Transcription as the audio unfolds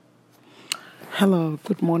Hello,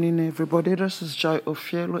 good morning, everybody. This is Joy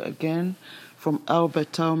Ofielu again from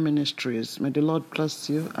Albertal Ministries. May the Lord bless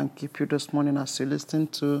you and keep you this morning as you listen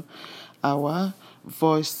to our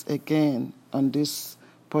voice again on this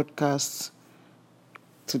podcast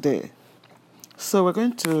today. So we're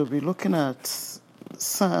going to be looking at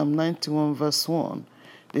Psalm 91 verse 1.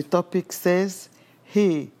 The topic says,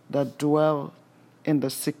 "He that dwell in the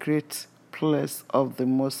secret place of the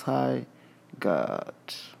Most High God."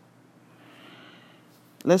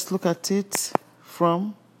 Let's look at it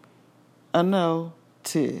from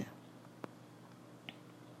NLT.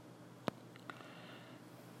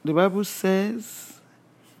 The Bible says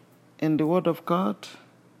in the Word of God,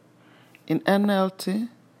 in NLT,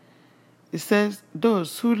 it says,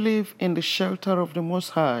 "Those who live in the shelter of the Most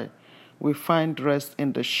High will find rest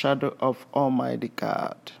in the shadow of Almighty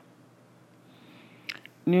God."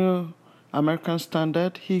 New American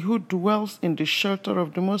Standard, "He who dwells in the shelter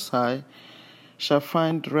of the Most High shall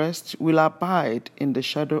find rest, will abide in the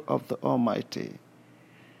shadow of the Almighty."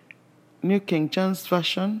 New King James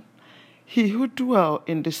Version, "He who dwell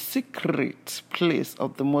in the secret place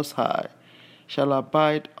of the Most High shall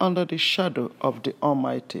abide under the shadow of the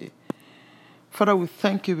Almighty." Father, we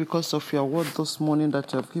thank you because of your word this morning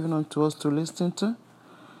that you have given unto us to listen to.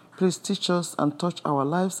 Please teach us and touch our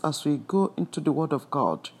lives as we go into the word of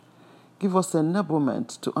God. Give us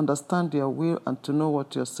enablement to understand your will and to know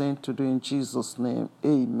what you're saying to do in Jesus' name.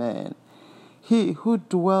 Amen. "He who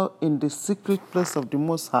dwell in the secret place of the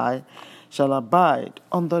Most High shall abide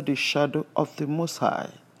under the shadow of the Most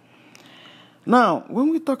High." Now,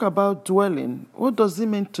 when we talk about dwelling, what does it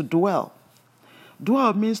mean to dwell?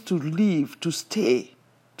 Dwell means to live, to stay,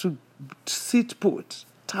 to sit put,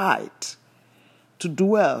 tight. To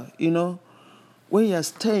dwell, when you're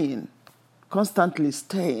staying, constantly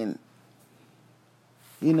staying.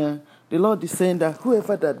 The Lord is saying that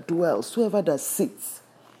whoever that dwells, whoever that sits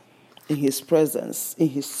in his presence, in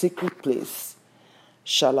his secret place,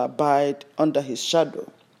 shall abide under his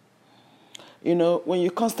shadow. When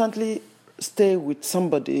you constantly stay with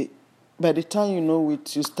somebody, by the time you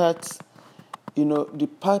start, the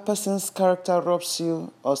person's character robs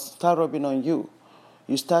you or start rubbing on you.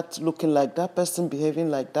 You start looking like that person,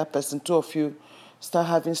 behaving like that person. Two of you start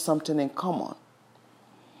having something in common.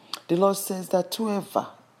 The Lord says that whoever,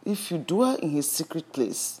 if you dwell in his secret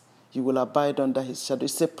place, you will abide under his shadow.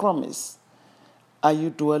 It's a promise. Are you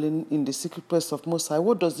dwelling in the secret place of Most High?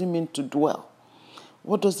 What does it mean to dwell?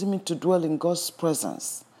 What does it mean to dwell in God's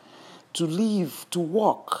presence? To live, to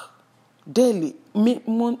walk daily,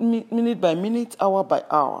 minute by minute, hour by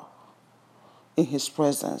hour, in his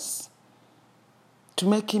presence. To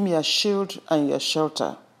make him your shield and your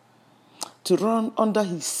shelter. To run under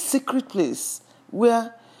his secret place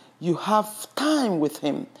where you have time with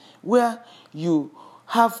him, where you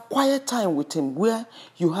have quiet time with him, where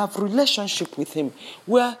you have relationship with him,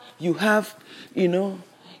 where you have,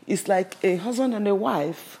 it's like a husband and a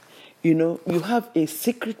wife, you have a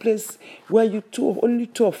secret place where only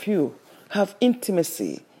two of you have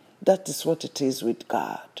intimacy. That is what it is with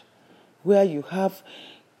God, where you have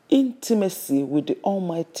intimacy with the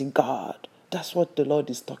Almighty God. That's what the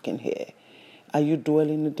Lord is talking here. Are you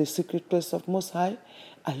dwelling in the secret place of Most High?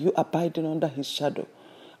 Are you abiding under his shadow?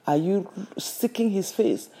 Are you seeking his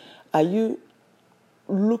face? Are you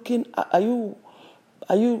looking? Are you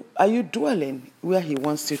dwelling where he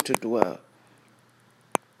wants you to dwell?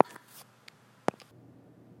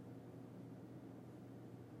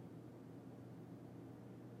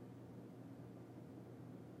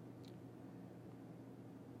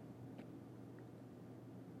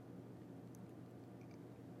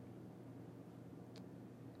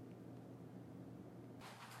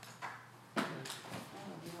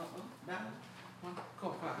 That one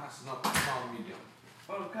copper has not found medium.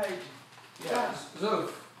 Okay. Yes. So,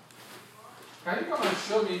 can you come and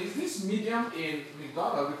show me, is this medium in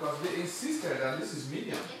McDonald's? Because they insisted that this is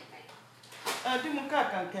medium.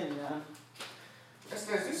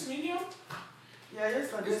 Esther, is this medium? Yeah,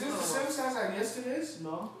 yes, Is this the same size as yesterday's?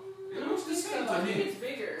 No. It looks the same I to think me. it's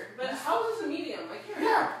bigger. But how is this a medium? I can't remember.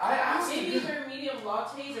 Yeah, I asked Maybe you. their medium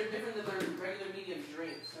lattes are different than their regular medium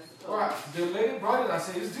drinks, I suppose. Right, the lady brought it and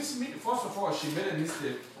said, is this medium? First of all, she made a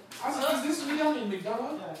mistake. I said, is this medium in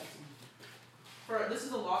McDonald's? This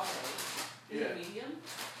is a latte. Is it medium?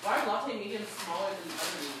 Why are latte mediums smaller than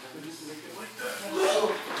other mediums?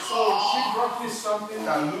 So she brought me something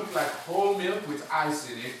that looked like whole milk with ice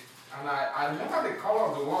in it. And I remember the color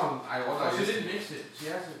of the one I ordered. She didn't mix it. She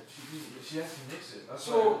has to mix it. That's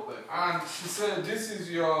So, and she said, this is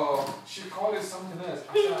your, she called it something else.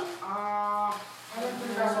 I said, I don't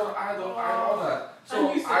think that's what I ordered. So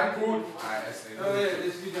I put, I said, oh, yeah,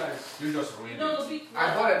 it's you guys. You just ruined No, it.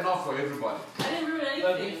 I bought enough for everybody. I didn't ruin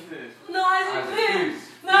Let anything. me finish. No, I didn't And finish.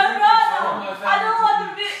 No, I don't want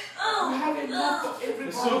to be. we have enough for everybody.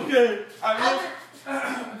 It's okay. I know.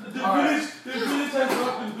 The village has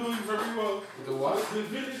not been doing very well. The what? The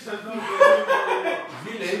village has not been doing very well.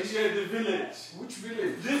 Village? Yeah, the village. Which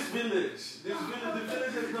village? This village. The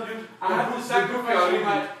village has not been. I have to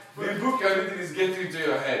sacrifice the book everything is getting into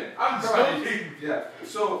your head. I'm sorry. joking. Yeah.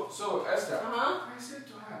 So Esther, Uh-huh. I said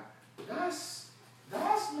to her, that's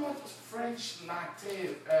not French latte,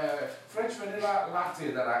 French vanilla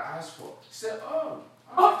latte that I asked for. She said, oh.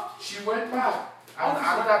 She went back. And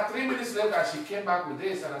after 3 minutes later, she came back with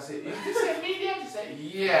this, and I said, is this a medium? She said,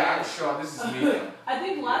 yeah, I'm sure this is medium. I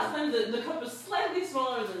think last time the cup was slightly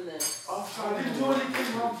smaller than this. Oh, I didn't do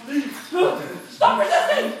anything wrong, please. Stop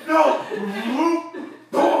resisting! No!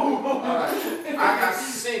 Alright. I got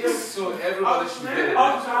 6, so everybody should get it.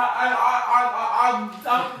 I'm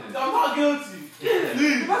not guilty.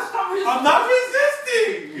 Please. Stop resisting! I'm not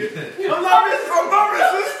resisting. I'm not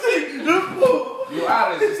resisting. You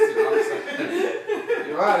are resisting, officer.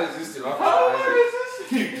 You are resisting, officer. How am I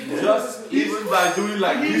resisting? Just even by doing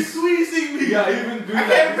like He's this. squeezing me. Yeah, even doing I like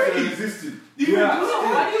can't this, breathe. you're resisting. Yeah.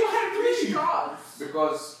 Why do you have 3 straws?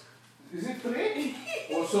 Because, is it 3?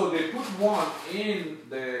 Also, they put one in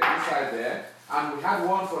the inside there, and we had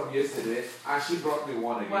one from yesterday, and she brought me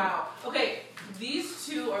one again. Wow. Okay, these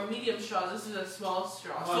 2 are medium straws. This is a small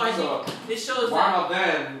straw. So Oh, I so think it shows one that of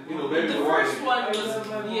them, maybe the the first one I was,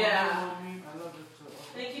 love yeah. Mommy. I love it too.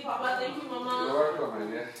 Thank you, Papa. Thank you, You're Mama. welcome,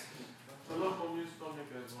 my dear. I love mommy's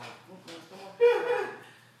stomach as well.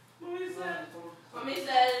 Mommy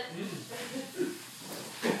said.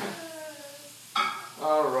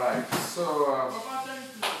 Alright, so, Papa,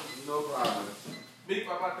 thank you. no problem. Big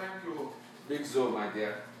Papa, thank you. Big Zo, my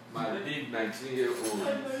dear. My big 19-year-old.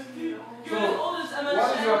 You're as old as Emma.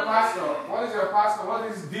 What is your passport?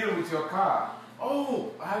 What is the deal with your car?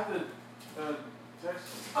 Oh, I have to text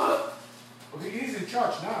him. Okay, he's in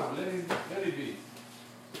church now. Let it be.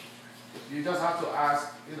 You just have to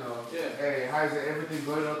ask, Yeah. hey, how's everything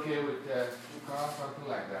going okay with the car, something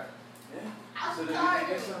like that. Yeah. So that you can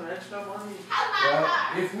get some extra money. Well,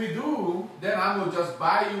 if we do, then I will just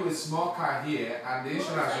buy you a small car here, and the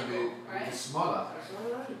insurance will be smaller. That's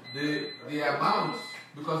alright. The amount,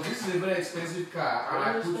 because this is a very expensive car, and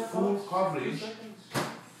I put full coverage.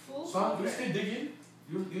 So, you still digging?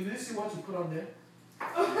 You didn't see what you put on there?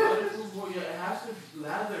 It has to be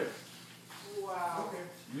leather. Wow. Okay.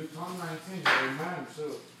 You turn 19, you're a man, so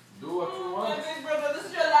do what you My want. big brother, this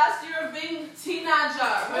is your last year of being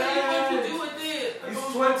teenager. What are you going to do with it? Is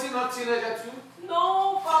 20 not teenager too?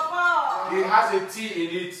 No, Papa. It has a T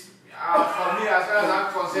in it. For me, as far as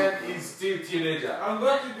I'm concerned, he's still teenager. I'm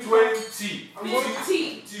going to be 20. I'm going to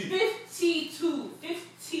 50, 52,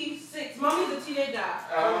 56. Mommy's a teenager.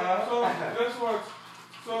 so guess what?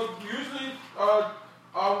 So usually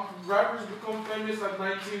rappers become famous at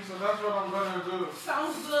 19, so that's what I'm gonna do.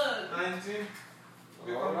 Sounds good. 19,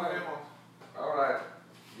 become Alright. famous. Alright.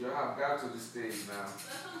 You have got to the stage now. That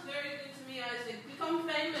sounds very good to me, Isaac. Become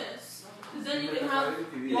famous. Because then you can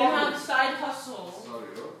have side hustle. Sorry,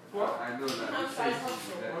 oh. What? I know that. Have side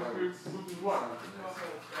hustle. Which is what?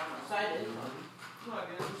 Side income.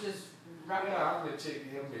 Which is rapping. Yeah, I'm gonna check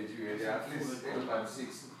him with you at least 8 times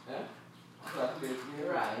 6. Yeah?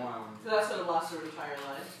 Right. So that's going to last her entire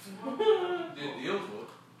life. The deals will.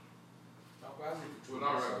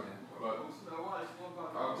 Not right, man. But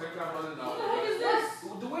I'll take that money now. What the heck is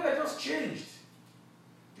this? The way that just changed.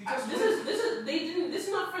 It just This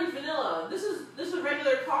is not French vanilla. This is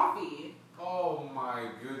regular coffee. Oh my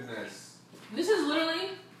goodness. This is literally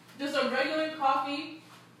just a regular coffee,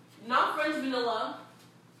 not French vanilla.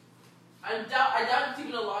 I doubt it's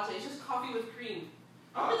even a latte. It's just coffee with cream.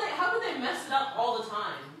 How could they mess it up all the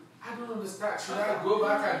time? I don't understand. Should I go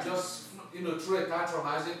back and just, throw a tantrum,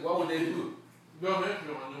 Isaac? What would they do? They'll make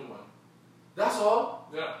you a new one. That's all?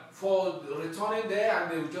 Yeah. For returning there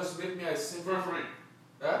and they will just make me a simple. For free.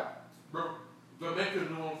 Yeah? Bro, they'll make you a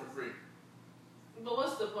new one for free. But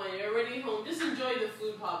what's the point? You're already home. Just enjoy the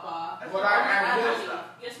food, Papa. But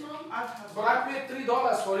I Yes, Mom? But I paid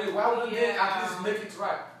 $3 for it. Why wouldn't they at least make it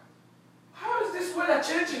right? How is this weather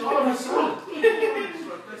changing all of a sudden?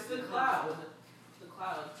 It's the cloud. The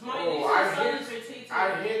cloud.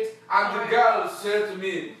 I hate, and the girl said to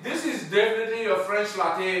me, this is definitely your French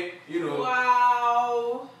latte,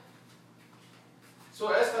 Wow. So So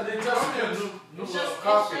Esther, they just It's just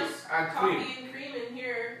coffee it's just and coffee cream. and cream in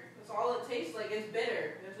here. That's all it tastes like. It's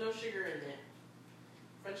bitter. There's no sugar in it.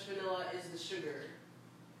 French vanilla is the sugar.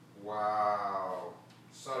 Wow.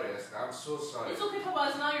 Sorry, Esther. I'm so sorry. It's okay, Papa.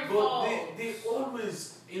 It's not your But fault. they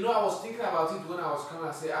always, you know, I was thinking about it when I was coming.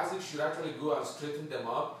 I said, Isaac should actually go and straighten them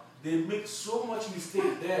up. They make so much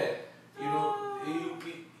mistake there. You know,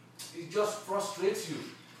 it just frustrates you.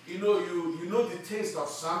 You know, you know the taste of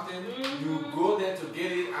something. You go there to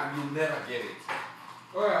get it, and you never get it.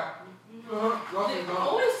 Oh yeah. They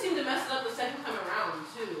always seem to mess it up the second time around,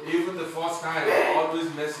 too. Even the first time, they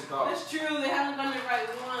always mess it up. That's true. They haven't done it right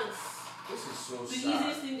once. This is so The sad.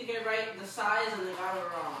 easiest thing to get right, the size, and they got it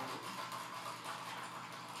wrong.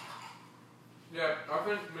 Yeah, I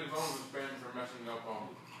think McDonald's is paying for messing up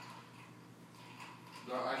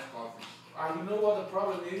the iced coffee. And you know what the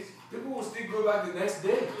problem is? People will still go back the next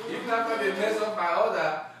day. Even after they mess up my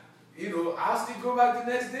order, you know, I'll still go back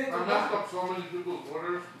the next day. I messed up so many people's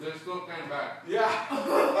orders, they still came back. Yeah.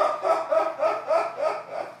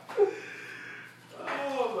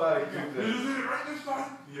 Oh my Did goodness. you see it right this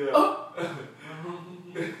time? Yeah.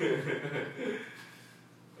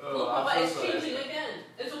 Look, I'm Papa, so it's sorry. changing again.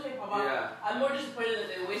 It's okay, Papa. Yeah. I'm more disappointed that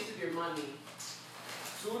they wasted your money.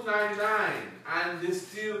 $2.99 and they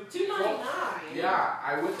still $2.99. Yeah,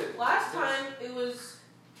 I waited. Last time it was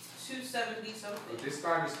 $2.70 something. But this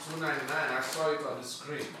time it's $2.99. I saw it on the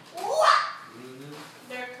screen. What? Mm-hmm.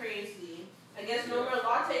 They're crazy. I guess no more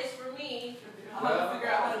lattes for me. I'll have to figure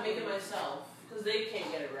out how to make it myself because they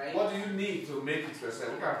can't get it right. What do you need to make it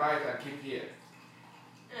yourself? We can buy it and keep here.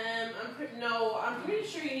 I'm pretty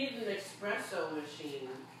sure you need an espresso machine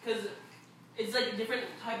because it's like a different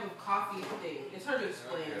type of coffee thing. It's hard to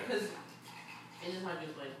explain Okay. because it's just hard to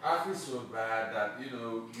explain. I feel so bad that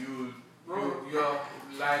you're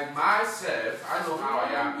like myself. I know how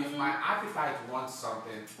I am. If my appetite wants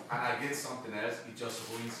something and I get something else, it just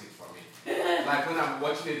ruins it for me. Like when I'm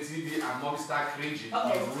watching a TV and mommy start cringing,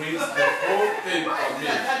 it ruins the whole thing for me.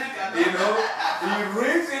 You know, it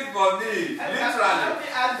ruins it for me.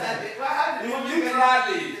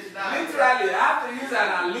 Literally, I have to use an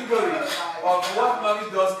allegory of what mommy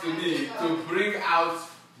does to me to bring out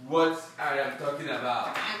what I am talking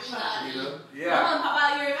about. You know? Yeah. Mom and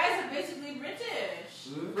Papa, your guys are basically British.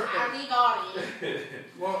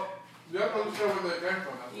 Well, you have to understand where they came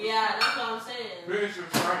from. That's Yeah, that's what I'm saying. British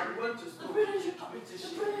inspired. The British are coming.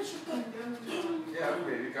 Yeah,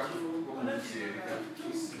 we can go see.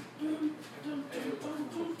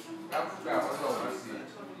 Africa, what's all I see?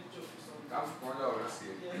 Africa, what all I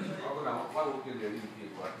see? I'm going to walk in there, you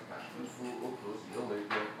can go Africa. You full close, you don't wait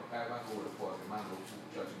there. Okay, I'm going to go to the man go to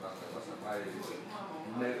church in Africa. What's the fire?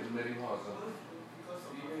 Mary Hawson.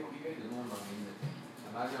 You get the known on me.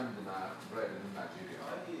 Imagine the bread in Nigeria.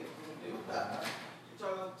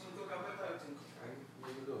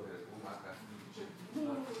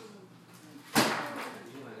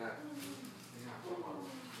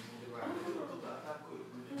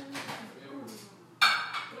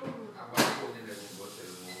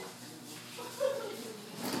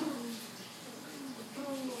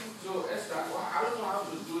 So Esther, I don't know how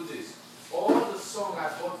to do this. All the songs I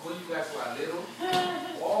bought when you guys were little,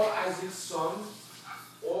 all Isaac's songs,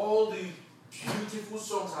 all the beautiful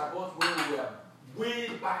songs I bought when we were way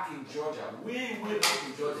back in Georgia, way back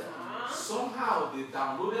in Georgia. Somehow they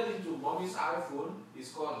downloaded into mommy's iPhone.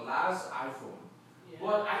 It's called Last iPhone.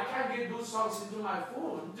 But I can't get those songs into my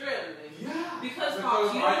phone. Really? Yeah. Because Because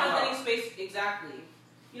Pops, you don't have iCloud. any space. Exactly.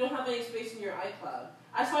 You don't have any space in your iCloud.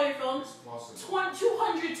 I saw your phone. It's possible.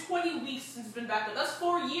 220 weeks since it's been backed up. That's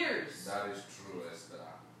 4 years. That is true, Esther.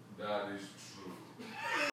 That is true.